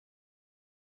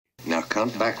Now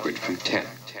count backward from 10.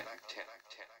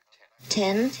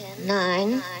 10,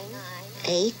 9,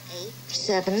 8,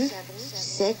 7,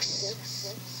 6,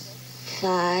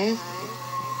 5,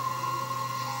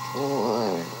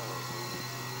 4.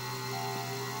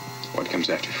 What comes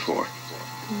after 4?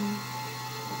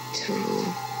 2.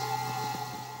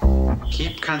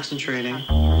 Keep concentrating.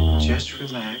 Just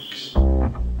relax.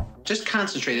 Just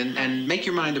concentrate and make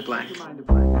your mind a blank.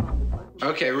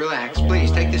 Okay, relax.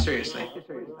 Please, take this seriously.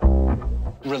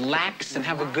 Relax and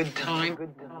have a good time.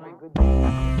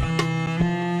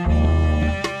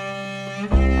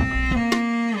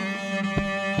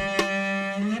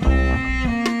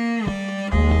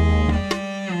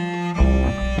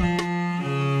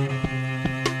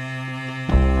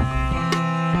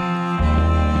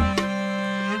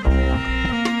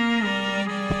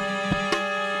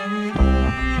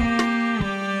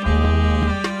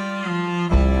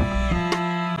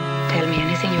 Tell me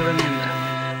anything you remember.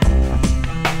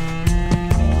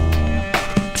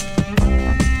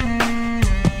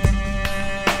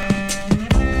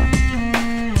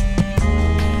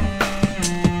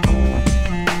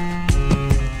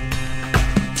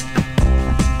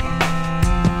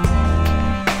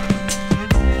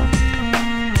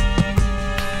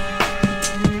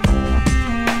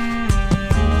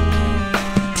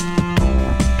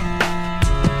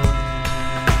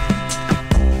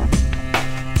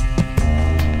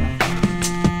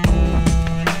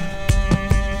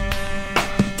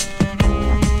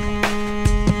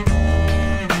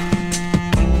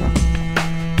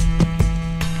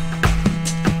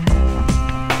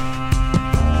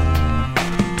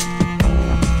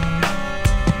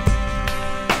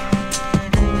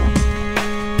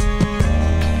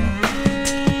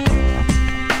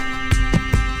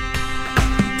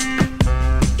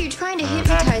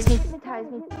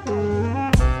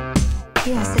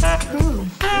 Yes, it's true.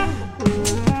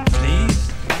 Please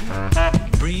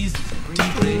breathe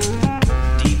deeply,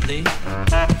 deeply,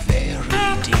 very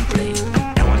deeply.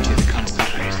 I want you to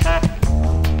concentrate.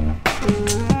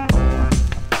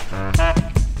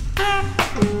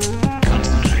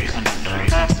 Concentrate, concentrate,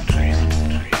 concentrate,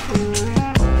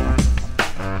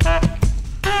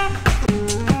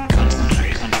 concentrate,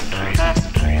 concentrate,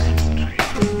 concentrate,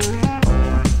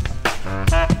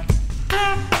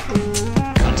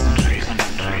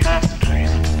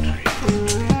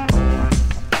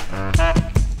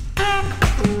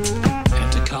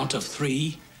 At the count of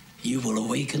 3, you will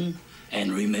awaken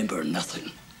and remember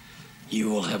nothing. You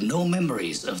will have no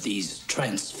memories of these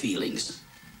trance feelings.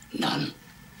 None.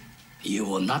 You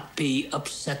will not be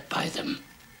upset by them.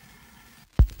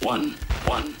 1,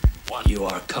 1, 1. You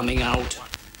are coming out.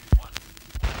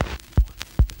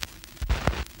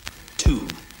 2,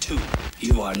 2.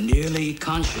 You are nearly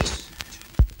conscious.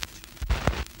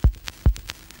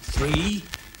 3.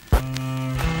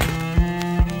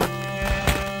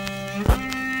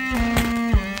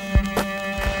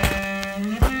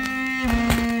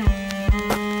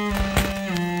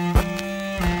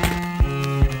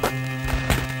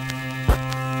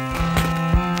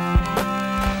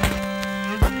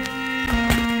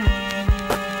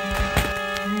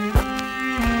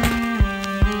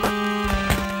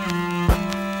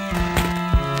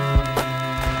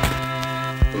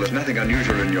 Well, there's nothing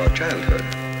unusual in your childhood.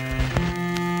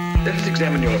 Let us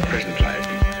examine your present life.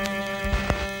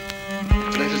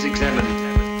 Let us examine